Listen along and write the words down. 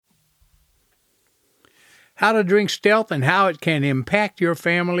How to drink Stealth and how it can impact your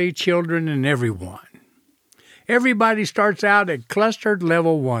family, children, and everyone. Everybody starts out at clustered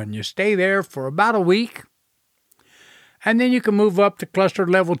level 1. You stay there for about a week, and then you can move up to clustered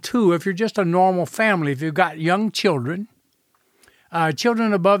level 2 if you're just a normal family. If you've got young children,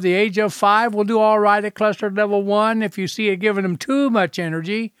 children above the age of 5 will do all right at clustered level 1. If you see it giving them too much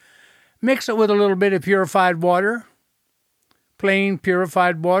energy, mix it with a little bit of purified water. Plain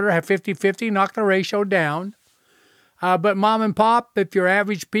purified water, have 50-50, knock the ratio down. But mom and pop, if you're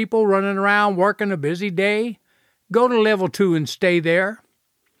average people running around working a busy day, go to level 2 and stay there.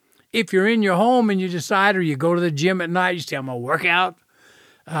 If you're in your home and you decide, or you go to the gym at night, you say, I'm going to work out,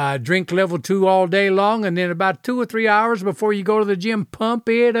 drink level 2 all day long, and then about 2 or 3 hours before you go to the gym, pump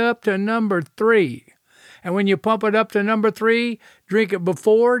it up to number 3. And when you pump it up to number 3, drink it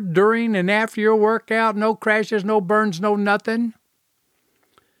before, during, and after your workout. No crashes, no burns, no nothing.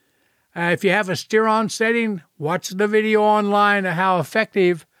 If you have a Steer-On setting, watch the video online of how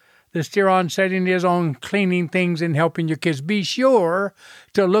effective the Steer-On setting is on cleaning things and helping your kids. Be sure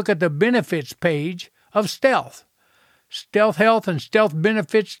to look at the benefits page of Stealth. Stealth Health and Stealth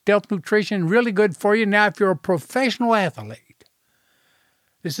Benefits, Stealth Nutrition, really good for you. Now, if you're a professional athlete,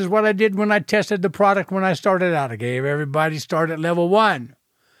 this is what I did when I tested the product when I started out. I gave everybody start at level 1.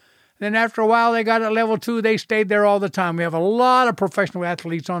 Then after a while, they got at level 2. They stayed there all the time. We have a lot of professional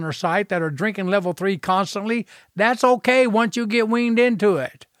athletes on our site that are drinking level 3 constantly. That's okay once you get weaned into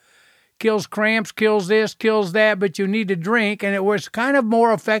it. Kills cramps, kills this, kills that, but you need to drink, and it was kind of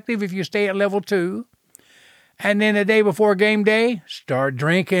more effective if you stay at level 2. And then a day before game day, start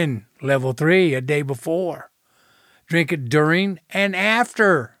drinking level 3 a day before. Drink it during and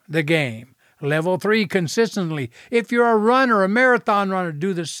after the game. Level 3 consistently. If you're a runner, a marathon runner,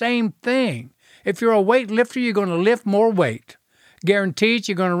 do the same thing. If you're a weightlifter, you're going to lift more weight. Guaranteed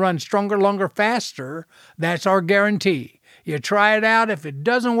you're going to run stronger, longer, faster. That's our guarantee. You try it out. If it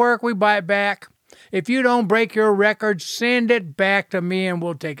doesn't work, we buy it back. If you don't break your record, send it back to me and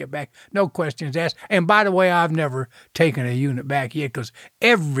we'll take it back. No questions asked. And by the way, I've never taken a unit back yet because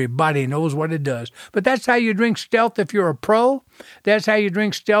everybody knows what it does. But that's how you drink Stealth if you're a pro. That's how you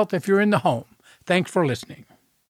drink Stealth if you're in the home. Thanks for listening.